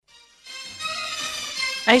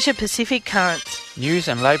Asia Pacific Currents. News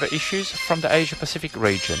and labour issues from the Asia Pacific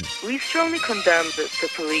region. We strongly condemn the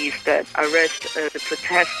police that arrest the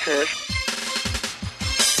protesters.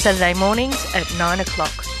 Saturday mornings at 9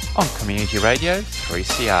 o'clock. On Community Radio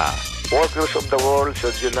 3CR. Workers of the world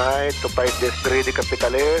should unite to fight this greedy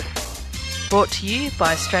capitalists. Brought to you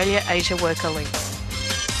by Australia Asia Worker Links.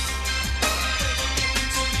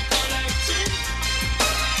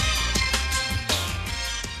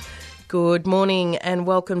 Good morning and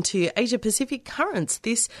welcome to Asia Pacific Currents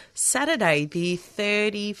this Saturday, the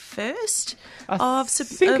 31st of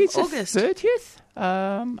August. It's the 30th?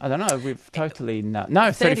 I don't know. We've totally... No,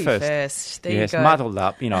 31st. There you go. Muddled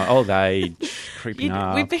up, old age, creeping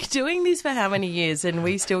up. We've been doing this for how many years and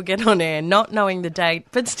we still get on air not knowing the date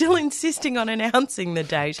but still insisting on announcing the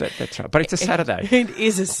date. That's right. But it's a Saturday. It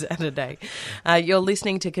is a Saturday. You're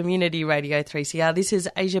listening to Community Radio 3CR. This is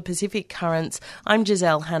Asia Pacific Currents. I'm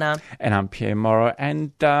Giselle Hanna. And I'm Pierre Morrow.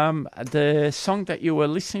 And the song that you were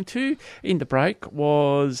listening to in the break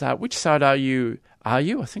was Which Side Are You? I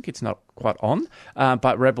think it's not quite on,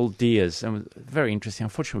 but Rebel Deers. And it was very interesting.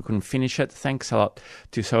 Unfortunately, we couldn't finish it. Thanks a lot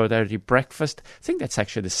to Solidarity Breakfast. I think that's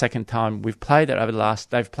actually the second time we've played it over the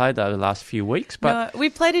last few weeks. But no,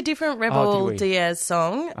 we played a different Rebel Diaz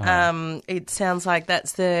song. It sounds like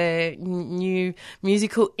that's the new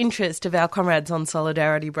musical interest of our comrades on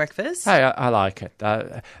Solidarity Breakfast. Hey, I like it.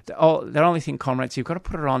 The only thing, comrades, you've got to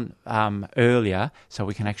put it on earlier so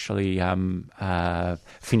we can actually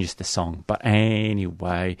finish the song. But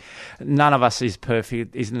anyway, none of us is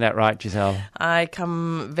perfect. Isn't that right, Giselle? I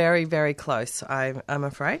come very, very close, I'm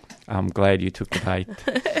afraid. I'm glad you took the bait.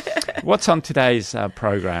 What's on today's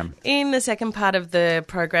program? In the second part of the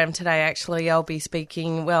program today, actually, I'll be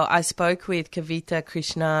speaking... Well, I spoke with Kavita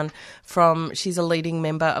Krishnan she's a leading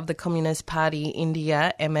member of the Communist Party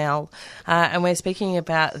India, ML, and we're speaking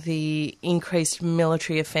about the increased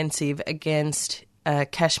military offensive against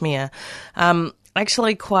Kashmir.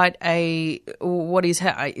 Actually,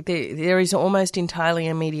 there is almost entirely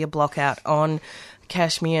a media blockout on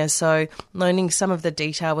Kashmir, so learning some of the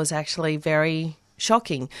detail was actually very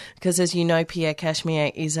shocking because, as you know, Pierre,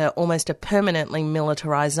 Kashmir is almost a permanently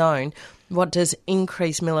militarised zone. What does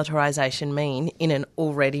increased militarisation mean in an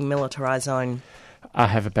already militarised zone? I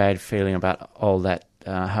have a bad feeling about all that.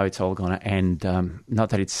 How it's all going to end. Not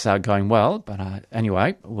that it's going well, but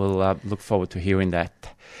anyway, we'll look forward to hearing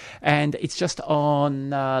that. And it's just on,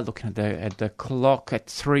 looking at the clock, at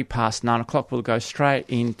 9:03, we'll go straight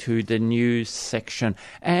into the news section.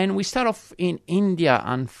 And we start off in India,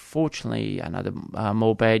 unfortunately, another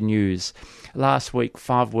more bad news. Last week,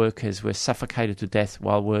 5 workers were suffocated to death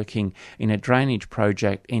while working in a drainage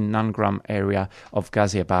project in Nangram area of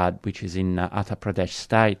Ghaziabad, which is in Uttar Pradesh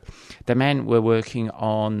state. The men were working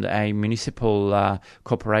on a municipal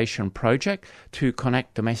corporation project to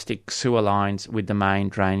connect domestic sewer lines with the main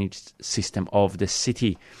drainage system of the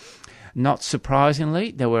city. Not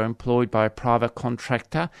surprisingly, they were employed by a private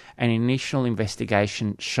contractor. An initial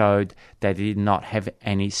investigation showed that they did not have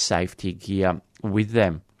any safety gear with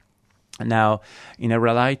them. Now, in a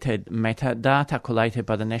related matter, data collated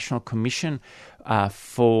by the National Commission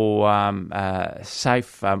for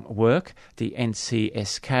Safe Work, the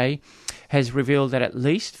NCSK, has revealed that at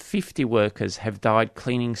least 50 workers have died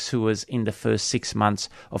cleaning sewers in the first 6 months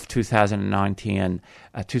of 2019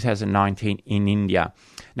 in India.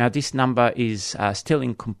 Now, this number is still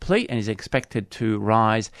incomplete and is expected to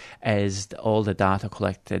rise as all the data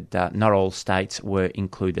collected, not all states were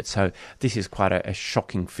included. So this is quite a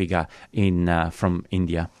shocking figure from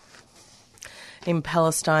India. In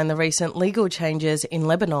Palestine, the recent legal changes in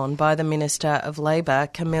Lebanon by the Minister of Labour,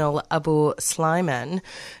 Kamil Abu Slayman,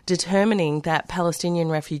 determining that Palestinian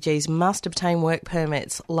refugees must obtain work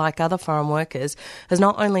permits like other foreign workers, has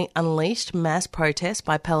not only unleashed mass protests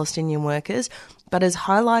by Palestinian workers, but has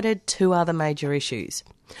highlighted 2 other major issues.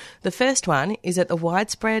 The first one is that the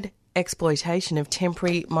widespread exploitation of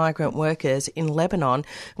temporary migrant workers in Lebanon,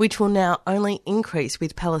 which will now only increase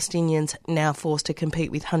with Palestinians now forced to compete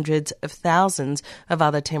with hundreds of thousands of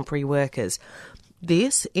other temporary workers.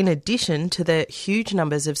 This, in addition to the huge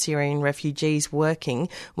numbers of Syrian refugees working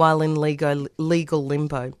while in legal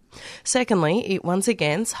limbo. Secondly, it once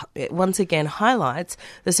again highlights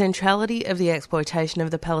the centrality of the exploitation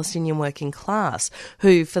of the Palestinian working class,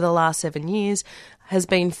 who, for the last 7 years, has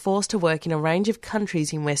been forced to work in a range of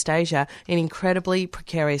countries in West Asia in incredibly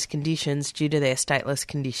precarious conditions due to their stateless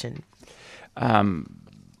condition.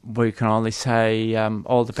 We can only say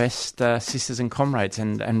all the best, sisters and comrades,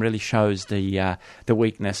 and really shows the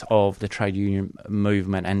weakness of the trade union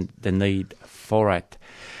movement and the need for it.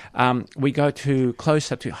 We go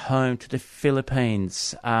closer to home, to the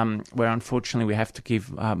Philippines, where unfortunately we have to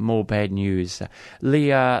give more bad news.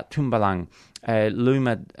 Leah Tumbalang, a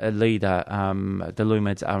Lumad leader, the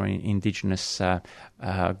Lumads are an indigenous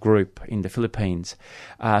group in the Philippines.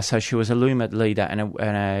 So she was a Lumad leader and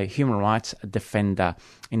a human rights defender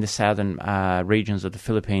in the southern regions of the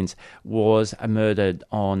Philippines, was murdered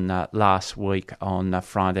on last week on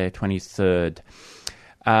Friday 23rd.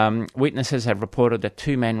 Witnesses have reported that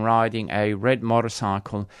two men riding a red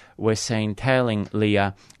motorcycle were seen tailing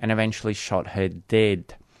Leah and eventually shot her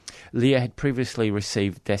dead. Leah had previously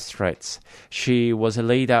received death threats. She was a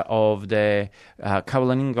leader of the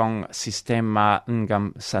Kawalaningong Sistema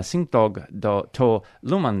Ngam sa Singtog to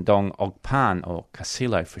Lumandong Ogpan, or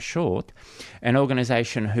Kasilo for short, an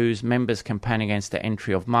organisation whose members campaign against the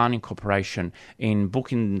entry of mining corporation in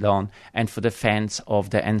Bukidnon and for defence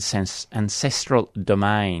of the ancestral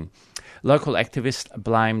domain. Local activists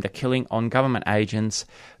blamed the killing on government agents,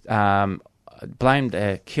 blamed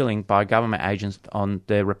the killing by government agents on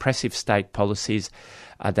the repressive state policies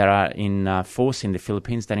that are in force in the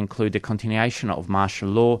Philippines that include the continuation of martial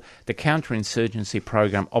law, the counterinsurgency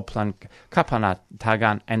program Oplan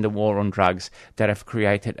Kapanatagan, and the war on drugs that have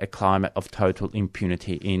created a climate of total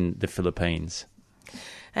impunity in the Philippines.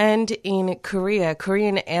 And in Korea,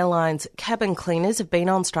 Korean Airlines cabin cleaners have been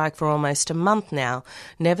on strike for almost a month now.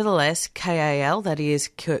 Nevertheless, KAL, that is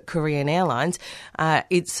Korean Airlines,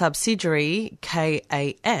 its subsidiary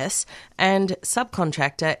KAS, and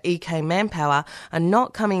subcontractor EK Manpower are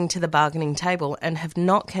not coming to the bargaining table and have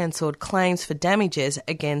not cancelled claims for damages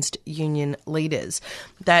against union leaders.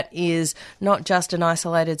 That is not just an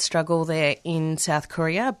isolated struggle there in South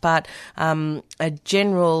Korea, but a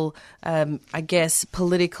general,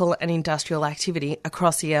 political and industrial activity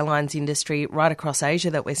across the airlines industry right across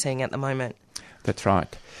Asia that we're seeing at the moment. That's right.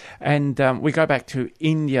 And we go back to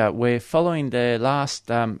India, where following the last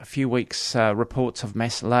few weeks' reports of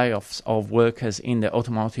mass layoffs of workers in the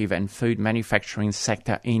automotive and food manufacturing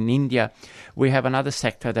sector in India, we have another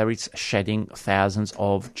sector that is shedding thousands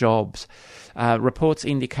of jobs. Reports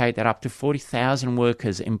indicate that up to 40,000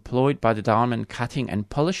 workers employed by the diamond cutting and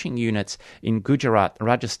polishing units in Gujarat,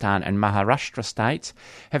 Rajasthan and Maharashtra states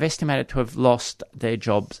have estimated to have lost their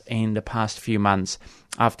jobs in the past few months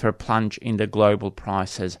after a plunge in the global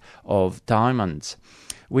prices of diamonds.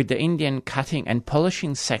 With the Indian cutting and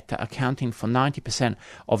polishing sector accounting for 90%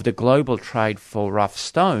 of the global trade for rough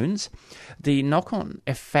stones, the knock-on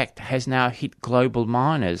effect has now hit global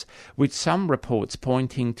miners, with some reports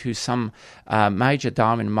pointing to some major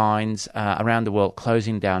diamond mines around the world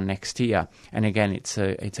closing down next year. And again, it's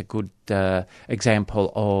a good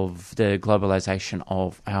example of the globalization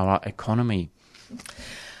of our economy.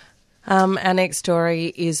 Our next story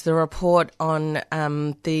is the report on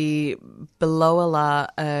the Balloala,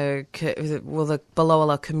 the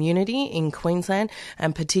Balloala community in Queensland,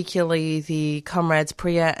 and particularly the comrades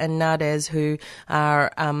Priya and Nades, who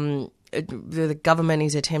are the government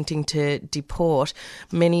is attempting to deport.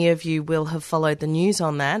 Many of you will have followed the news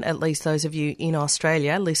on that, at least those of you in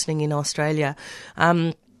Australia, listening in Australia.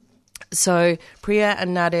 So Priya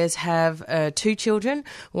and Nades have two children.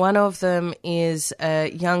 One of them is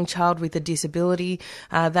a young child with a disability.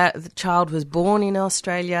 That child was born in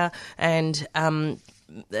Australia, and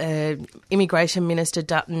Immigration Minister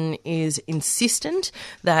Dutton is insistent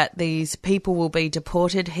that these people will be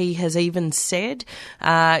deported. He has even said,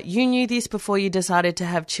 you knew this before you decided to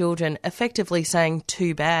have children, effectively saying,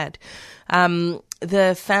 too bad.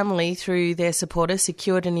 The family, through their supporters,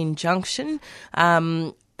 secured an injunction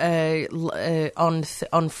on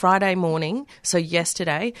Friday morning, so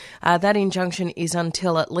yesterday. That injunction is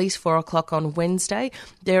until at least 4 o'clock on Wednesday.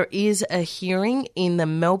 There is a hearing in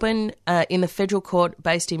the in the federal court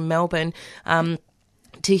based in Melbourne,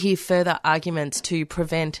 to hear further arguments to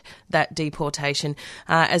prevent that deportation.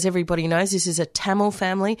 As everybody knows, this is a Tamil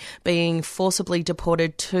family being forcibly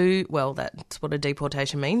deported to, well, that's what a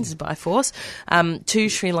deportation means, by force, to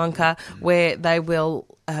Sri Lanka, where they will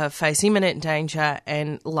face imminent danger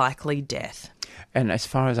and likely death. And as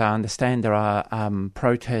far as I understand, there are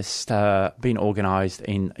protests being organised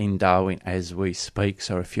in Darwin as we speak.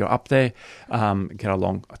 So if you're up there, get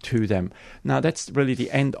along to them. Now, that's really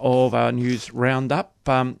the end of our news roundup.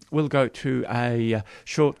 We'll go to a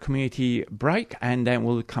short community break, and then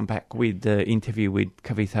we'll come back with the interview with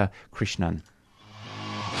Kavitha Krishnan.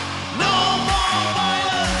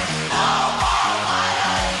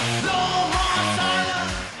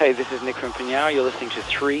 Hey, this is Nick from Pinyao. You're listening to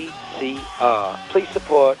 3CR. Please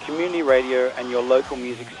support community radio and your local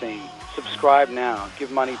music scene. Subscribe now. Give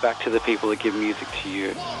money back to the people that give music to you.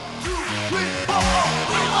 1, 2, 3, 4.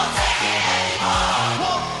 We won't take it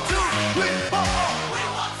anymore.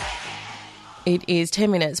 It is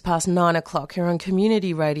 10 minutes past 9 o'clock here on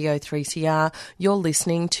Community Radio 3CR. You're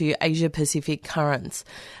listening to Asia Pacific Currents.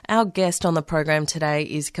 Our guest on the program today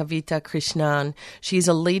is Kavita Krishnan. She's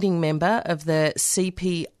a leading member of the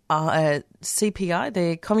CPI,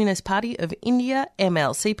 the Communist Party of India,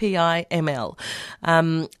 ML, CPI ML.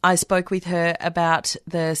 I spoke with her about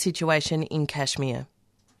the situation in Kashmir.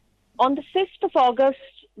 On the 5th of August,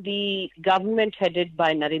 the government headed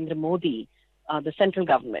by Narendra Modi, the central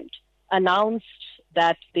government, announced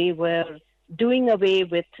that they were doing away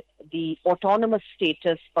with the autonomous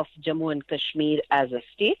status of Jammu and Kashmir as a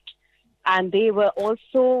state, and they were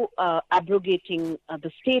also abrogating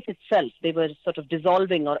the state itself. They were sort of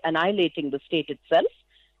dissolving or annihilating the state itself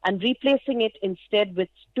and replacing it instead with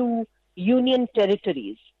two union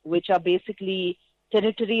territories, which are basically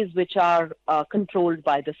territories which are controlled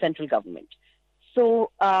by the central government.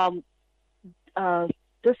 So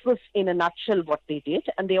this was in a nutshell what they did,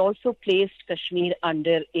 and they also placed Kashmir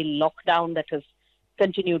under a lockdown that has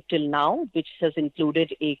continued till now, which has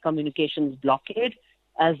included a communications blockade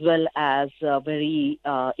as well as a very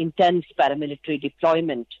intense paramilitary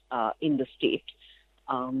deployment in the state.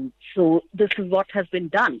 So this is what has been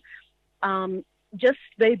done. Just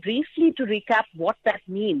very briefly to recap what that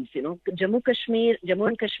means, Jammu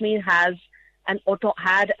and Kashmir has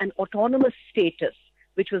had an autonomous status,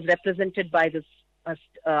 which was represented by this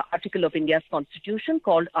article of India's constitution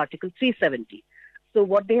called Article 370. So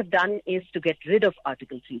what they have done is to get rid of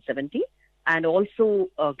Article 370 and also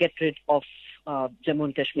get rid of Jammu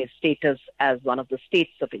and Kashmir's status as one of the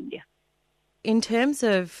states of India. In terms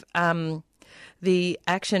of the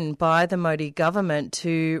action by the Modi government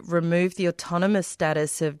to remove the autonomous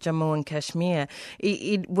status of Jammu and Kashmir,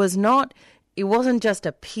 it wasn't just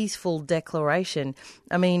a peaceful declaration.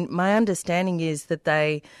 I mean, my understanding is that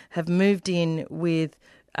they have moved in with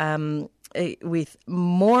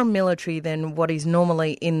more military than what is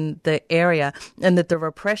normally in the area, and that the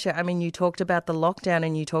repression, I mean, you talked about the lockdown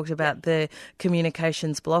and you talked about the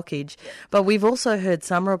communications blockage, but we've also heard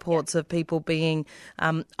some reports of people being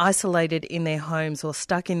isolated in their homes or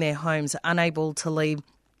stuck in their homes, unable to leave.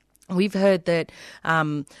 We've heard that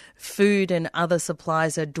food and other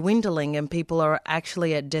supplies are dwindling and people are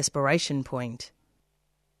actually at desperation point.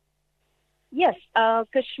 Yes,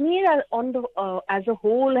 Kashmir as a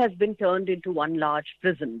whole has been turned into one large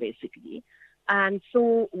prison, basically. And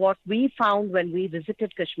so what we found when we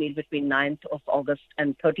visited Kashmir between 9th of August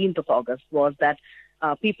and 13th of August was that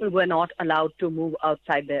people were not allowed to move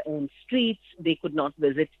outside their own streets. They could not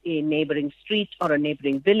visit a neighboring street or a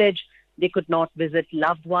neighboring village. They could not visit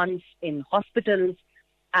loved ones in hospitals,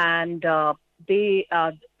 and not only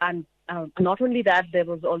that, there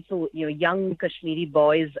was also young Kashmiri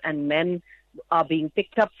boys and men are being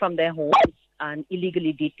picked up from their homes and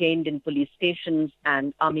illegally detained in police stations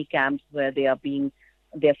and army camps where they are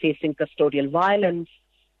facing custodial violence.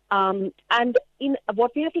 And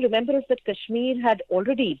what we have to remember is that Kashmir had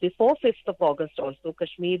already, before 5th of August also,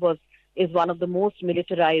 Kashmir is one of the most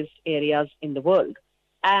militarized areas in the world.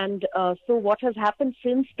 And so what has happened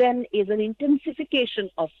since then is an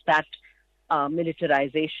intensification of that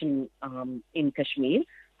militarization in Kashmir.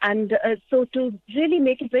 And so to really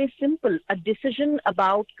make it very simple, a decision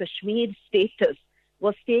about Kashmir's status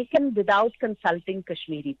was taken without consulting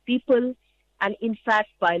Kashmiri people. And in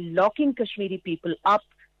fact, by locking Kashmiri people up,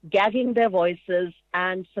 gagging their voices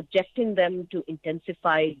and subjecting them to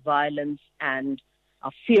intensified violence and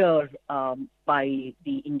fear by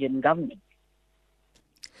the Indian government.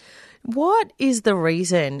 What is the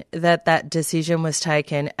reason that decision was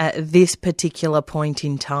taken at this particular point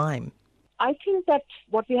in time? I think that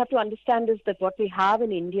what we have to understand is that what we have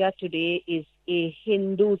in India today is a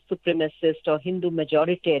Hindu supremacist or Hindu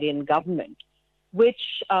majoritarian government,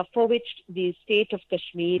 for which the state of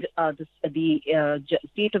Kashmir, the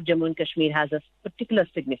state of Jammu and Kashmir has a particular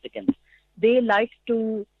significance. They like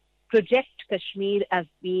to project Kashmir as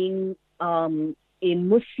being a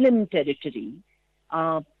Muslim territory,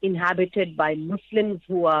 inhabited by Muslims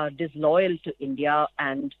who are disloyal to India,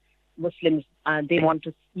 and Muslims, they want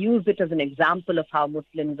to use it as an example of how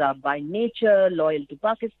Muslims are by nature loyal to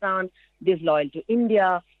Pakistan, disloyal to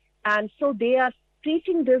India. And so they are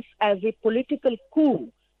treating this as a political coup,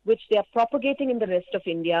 which they are propagating in the rest of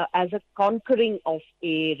India as a conquering of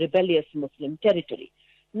a rebellious Muslim territory.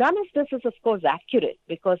 None of this is, of course, accurate,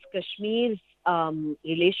 because Kashmir's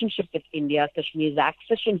relationship with India, Kashmir's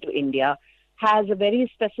accession to India, has a very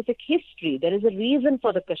specific history. There is a reason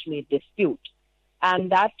for the Kashmir dispute.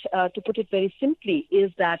 And that, to put it very simply,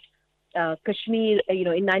 is that Kashmir, in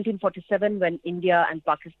 1947, when India and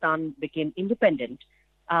Pakistan became independent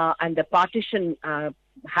and the partition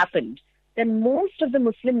happened, then most of the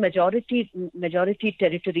Muslim majority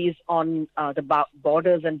territories on the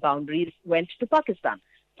borders and boundaries went to Pakistan.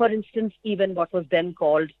 For instance, even what was then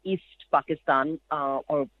called East Pakistan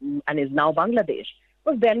and is now Bangladesh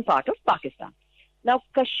was then part of Pakistan. Now,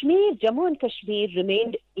 Jammu and Kashmir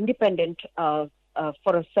remained independent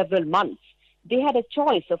for several months. They had a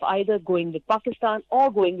choice of either going with Pakistan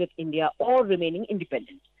or going with India or remaining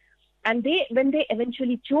independent. And when they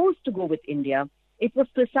eventually chose to go with India, it was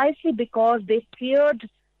precisely because they feared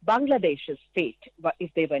Bangladesh's fate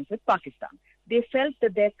if they went with Pakistan. They felt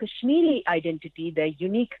that their Kashmiri identity, their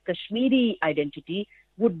unique Kashmiri identity,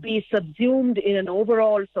 would be subsumed in an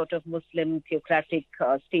overall sort of Muslim theocratic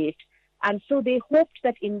state. And so they hoped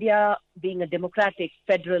that India, being a democratic,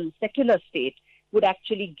 federal, secular state, would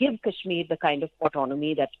actually give Kashmir the kind of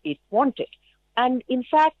autonomy that it wanted. And in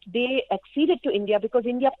fact, they acceded to India because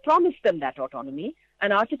India promised them that autonomy,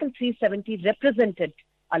 and Article 370 represented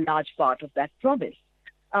a large part of that promise.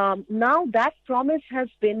 Now that promise has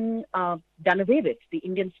been done away with. The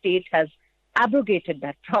Indian state has abrogated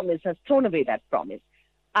that promise, has thrown away that promise.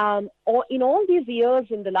 Or in all these years,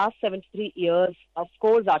 in the last 73 years, of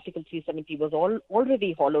course, Article 370 was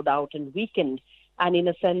already hollowed out and weakened, and in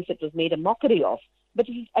a sense, it was made a mockery of. But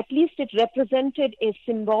at least it represented a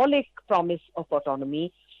symbolic promise of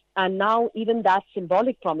autonomy, and now even that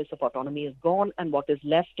symbolic promise of autonomy is gone, and what is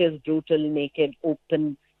left is brutal, naked,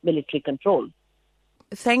 open military control.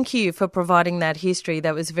 Thank you for providing that history.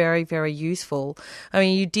 That was very, very useful. I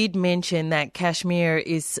mean, you did mention that Kashmir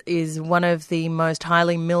is one of the most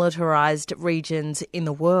highly militarized regions in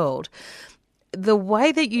the world. The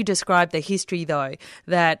way that you describe the history, though,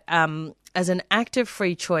 that as an act of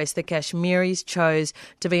free choice, the Kashmiris chose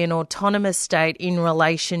to be an autonomous state in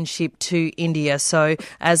relationship to India, so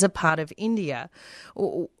as a part of India.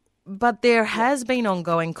 But there has been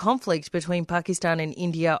ongoing conflict between Pakistan and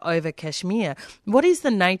India over Kashmir. What is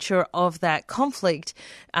the nature of that conflict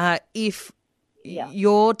if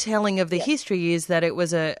your telling of the history is that it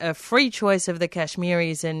was a free choice of the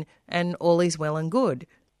Kashmiris and all is well and good?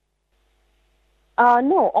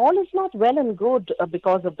 No, all is not well and good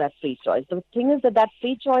because of that free choice. The thing is that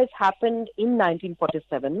free choice happened in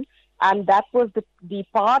 1947, and that was the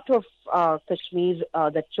part of Kashmir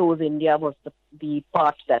that chose India was the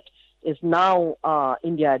part that is now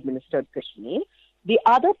India-administered Kashmir. The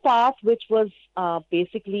other part, which was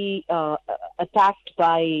basically attacked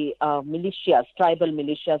by militias, tribal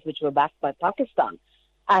militias, which were backed by Pakistan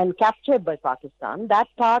and captured by Pakistan, that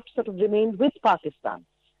part sort of remained with Pakistan.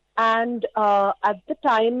 And at the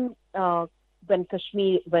time when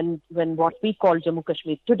Kashmir, when what we call Jammu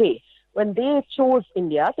Kashmir today, when they chose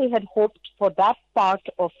India, they had hoped for that part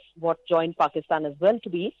of what joined Pakistan as well to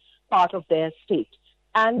be part of their state.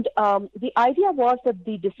 And the idea was that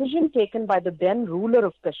the decision taken by the then ruler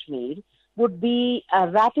of Kashmir would be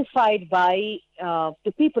ratified by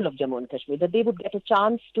the people of Jammu and Kashmir, that they would get a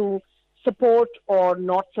chance to support or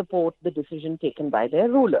not support the decision taken by their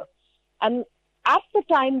ruler. And at the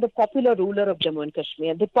time, the popular ruler of Jammu and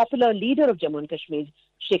Kashmir, the popular leader of Jammu and Kashmir,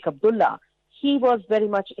 Sheikh Abdullah, he was very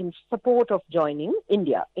much in support of joining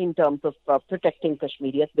India in terms of protecting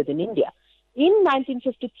Kashmiris within India. In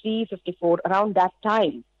 1953-54, around that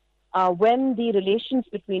time, when the relations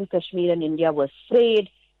between Kashmir and India were frayed,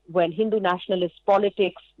 when Hindu nationalist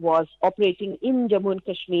politics was operating in Jammu and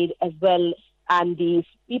Kashmir as well, and the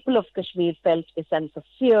people of Kashmir felt a sense of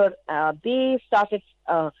fear, they started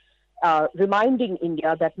reminding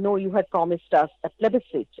India that, no, you had promised us a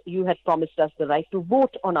plebiscite, you had promised us the right to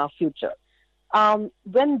vote on our future.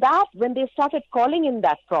 When they started calling in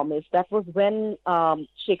that promise, that was when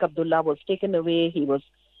Sheikh Abdullah was taken away. He was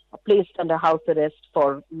placed under house arrest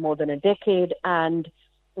for more than a decade, and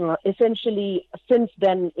essentially since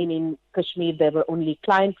then in Kashmir there were only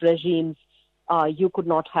client regimes. You could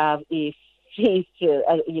not have a free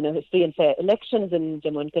and fair elections in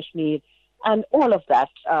Jammu and Kashmir, and all of that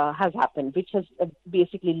has happened, which has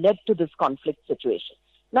basically led to this conflict situation.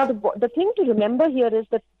 Now, the thing to remember here is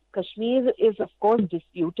that Kashmir is, of course,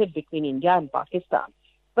 disputed between India and Pakistan.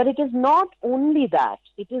 But it is not only that.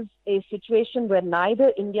 It is a situation where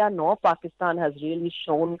neither India nor Pakistan has really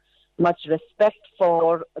shown much respect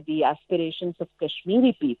for the aspirations of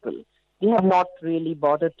Kashmiri people. They have not really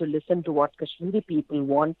bothered to listen to what Kashmiri people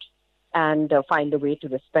want and find a way to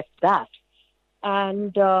respect that.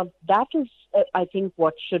 And that is, I think,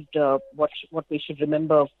 what we should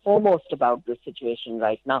remember foremost about this situation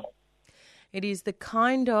right now. It is the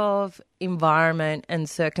kind of environment and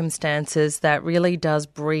circumstances that really does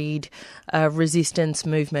breed a resistance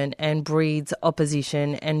movement and breeds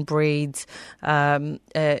opposition and breeds, a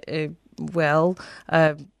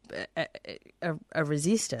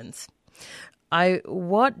resistance.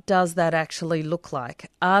 What does that actually look like?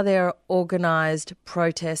 Are there organised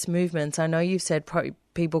protest movements? I know you said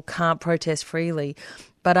people can't protest freely,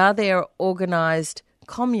 but are there organised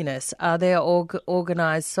communists? Are there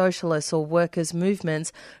organised socialists or workers'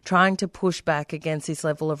 movements trying to push back against this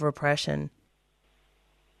level of repression?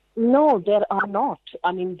 No, there are not.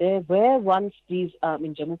 I mean, there were once these,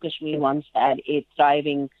 Jammu Kashmir once had a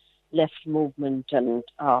thriving left movement and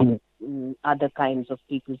other kinds of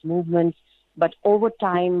people's movements. But over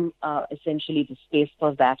time, essentially, the space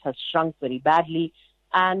for that has shrunk very badly.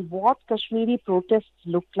 And what Kashmiri protests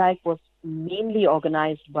looked like was mainly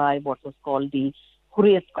organized by what was called the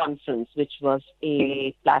Hurriyat Conference, which was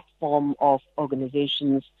a platform of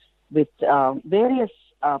organizations with various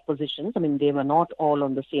positions. I mean, they were not all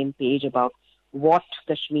on the same page about what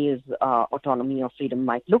Kashmir's autonomy or freedom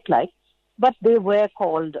might look like, but they were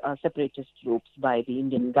called separatist groups by the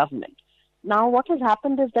Indian government. Now, what has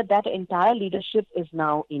happened is that entire leadership is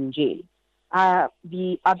now in jail.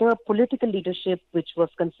 The other political leadership, which was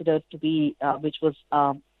considered to be, which was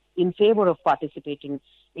in favor of participating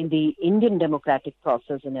in the Indian democratic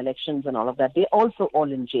process in elections and all of that, they're also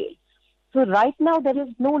all in jail. So right now, there is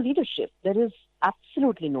no leadership. There is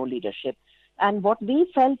absolutely no leadership. And what we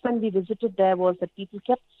felt when we visited there was that people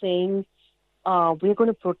kept saying, we're going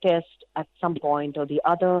to protest at some point or the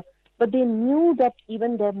other. But they knew that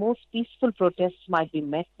even their most peaceful protests might be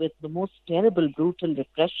met with the most terrible, brutal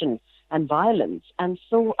repression and violence. And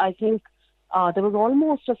so I think there was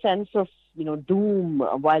almost a sense of, doom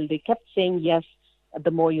while they kept saying, yes, the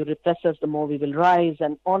more you repress us, the more we will rise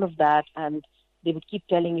and all of that. And they would keep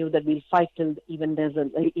telling you that we'll fight till even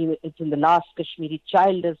it's in the last Kashmiri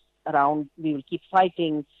child is around, we will keep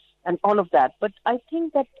fighting and all of that. But I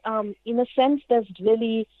think that in a sense, there's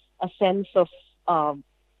really a sense of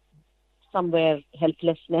somewhere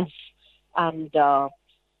helplessness and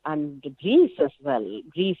grief as well,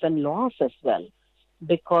 grief and loss as well,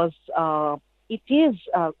 because it is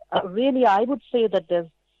really, I would say that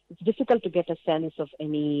it's difficult to get a sense of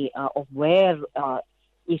any of where,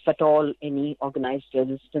 if at all, any organized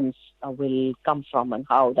resistance will come from and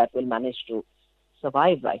how that will manage to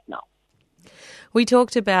survive right now. We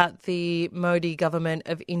talked about the Modi government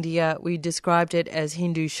of India. We described it as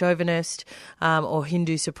Hindu chauvinist or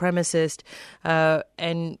Hindu supremacist,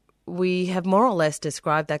 and we have more or less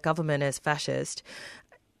described that government as fascist.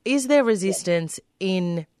 Is there resistance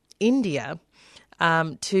in India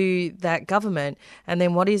to that government? And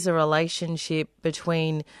then what is the relationship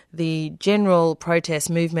between the general protest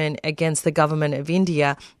movement against the government of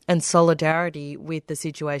India and solidarity with the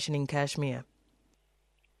situation in Kashmir?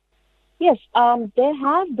 Yes, there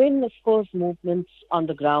have been, of course, movements on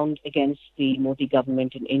the ground against the Modi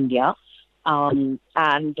government in India, and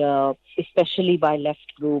especially by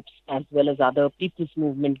left groups as well as other people's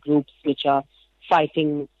movement groups which are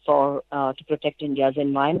fighting for to protect India's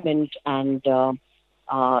environment and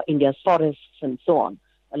India's forests and so on,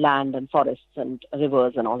 land and forests and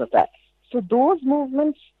rivers and all of that. So those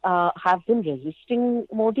movements have been resisting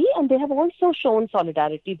Modi, and they have also shown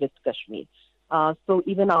solidarity with Kashmir. So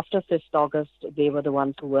even after 5th August, they were the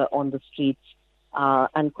ones who were on the streets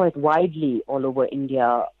and quite widely all over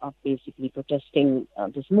India, basically protesting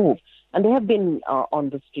this move. And they have been on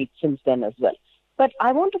the streets since then as well. But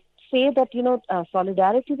I want to say that,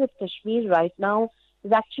 solidarity with Kashmir right now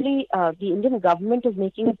is actually, the Indian government is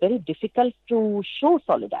making it very difficult to show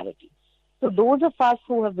solidarity. So those of us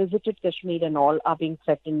who have visited Kashmir and all are being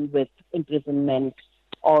threatened with imprisonment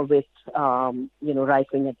or with,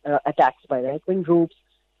 right-wing attacks by right-wing groups.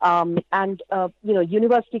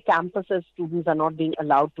 University campuses, students are not being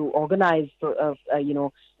allowed to organize,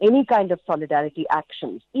 any kind of solidarity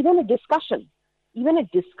actions. Even a discussion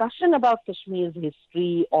about Kashmir's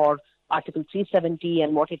history or Article 370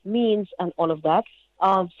 and what it means and all of that,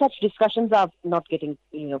 such discussions are not getting,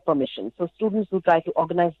 permission. So students who try to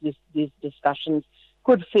organize these discussions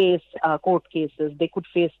could face court cases, they could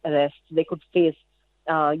face arrests, they could face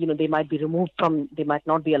they might be removed they might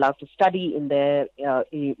not be allowed to study in their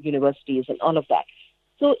universities and all of that.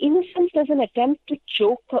 So in a sense, there's an attempt to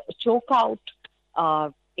choke out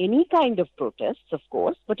any kind of protests, of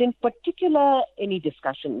course, but in particular, any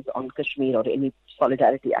discussions on Kashmir or any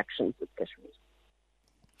solidarity actions with Kashmir.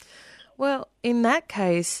 Well, in that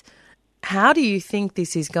case, how do you think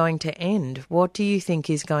this is going to end? What do you think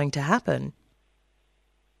is going to happen?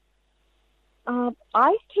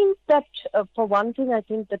 I think that, for one thing, I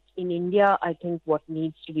think that in India, I think what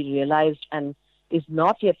needs to be realized and is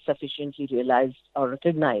not yet sufficiently realized or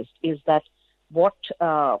recognized is that what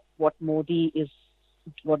the Modi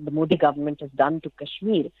government has done to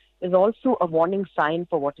Kashmir is also a warning sign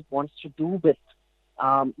for what it wants to do with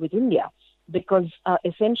with India, because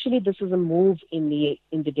essentially this is a move in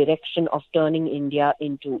the direction of turning India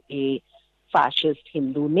into a fascist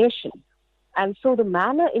Hindu nation. And so the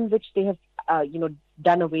manner in which they have,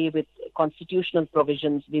 done away with constitutional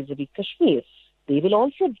provisions vis-a-vis Kashmir, they will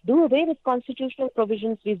also do away with constitutional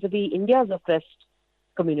provisions vis-a-vis India's oppressed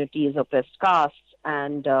communities, oppressed castes,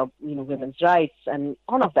 and women's rights, and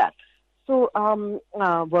all of that. So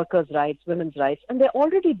workers' rights, women's rights, and they're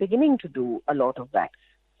already beginning to do a lot of that.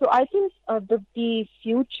 So I think that the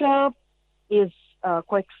future is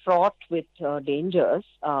quite fraught with dangers,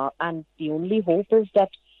 and the only hope is that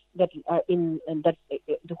the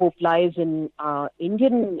hope lies in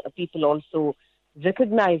Indian people also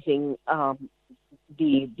recognizing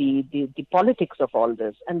the politics of all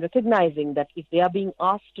this, and recognizing that if they are being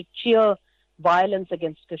asked to cheer violence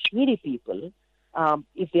against Kashmiri people,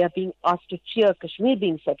 if they are being asked to cheer Kashmir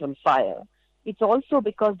being set on fire, it's also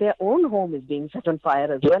because their own home is being set on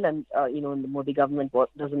fire as well, and the Modi government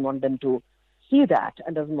doesn't want them to see that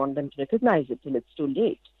and doesn't want them to recognize it till it's too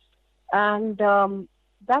late. And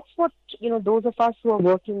that's what those of us who are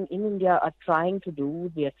working in India are trying to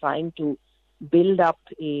do. We are trying to build up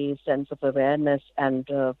a sense of awareness and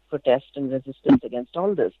protest and resistance against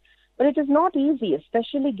all this. But it is not easy,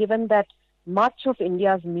 especially given that much of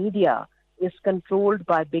India's media is controlled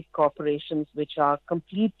by big corporations which have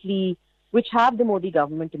the Modi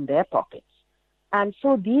government in their pockets. And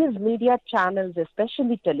so these media channels,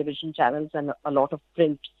 especially television channels and a lot of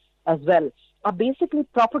print as well, are basically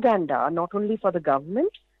propaganda, not only for the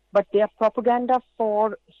government, but they are propaganda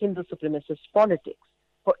for Hindu supremacist politics,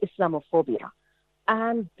 for Islamophobia.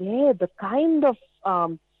 And the kind of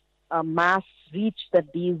mass reach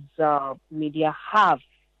that these media have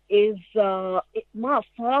is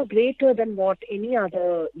far greater than what any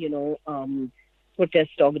other,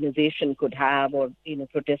 protest organization could have, or,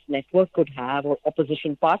 protest network could have, or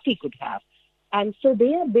opposition party could have. And so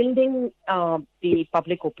they are building the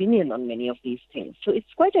public opinion on many of these things. So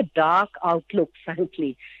it's quite a dark outlook,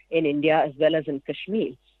 frankly, in India as well as in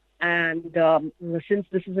Kashmir. And since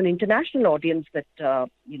this is an international audience that,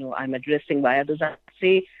 I'm addressing via this, I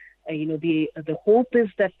say, the hope is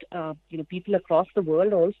that, people across the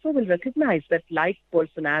world also will recognize that, like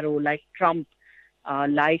Bolsonaro, like Trump,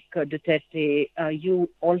 like Duterte, you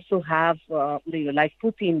also have, like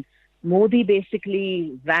Putin, Modi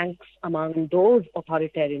basically ranks among those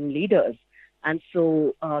authoritarian leaders. And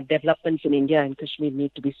so developments in India and Kashmir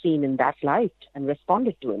need to be seen in that light and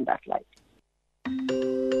responded to in that light.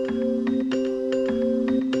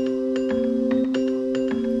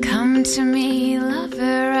 Come to me,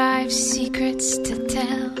 lover, I've secrets to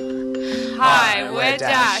tell. Hi, we're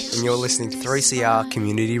Dash. And you're listening to 3CR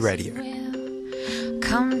Community Radio.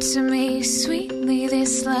 Come to me, sweetly,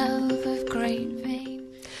 this love of great vein.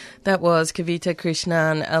 That was Kavita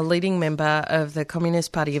Krishnan, a leading member of the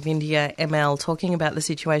Communist Party of India, ML, talking about the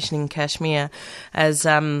situation in Kashmir as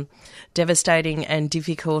devastating and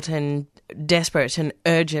difficult and desperate and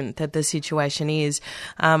urgent that the situation is.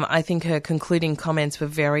 I think her concluding comments were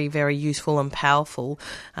very, very useful and powerful,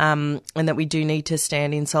 and that we do need to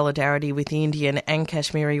stand in solidarity with the Indian and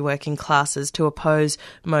Kashmiri working classes to oppose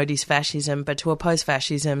Modi's fascism, but to oppose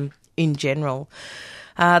fascism in general.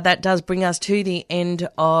 That does bring us to the end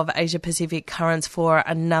of Asia Pacific Currents for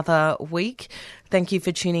another week. Thank you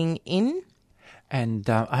for tuning in. And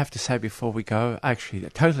I have to say before we go, I actually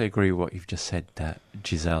totally agree with what you've just said,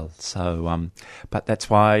 Giselle. So, but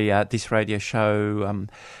that's why this radio show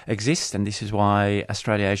exists, and this is why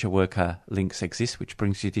Australia-Asia Worker Links exists, which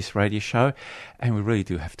brings you this radio show. And we really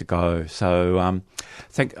do have to go. So,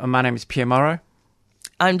 my name is Pierre Morrow.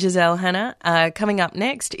 I'm Giselle Hanna. Coming up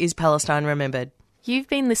next is Palestine Remembered. You've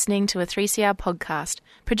been listening to a 3CR podcast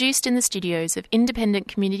produced in the studios of independent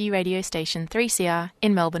community radio station 3CR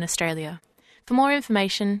in Melbourne, Australia. For more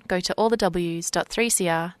information, go to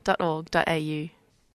allthews.3cr.org.au.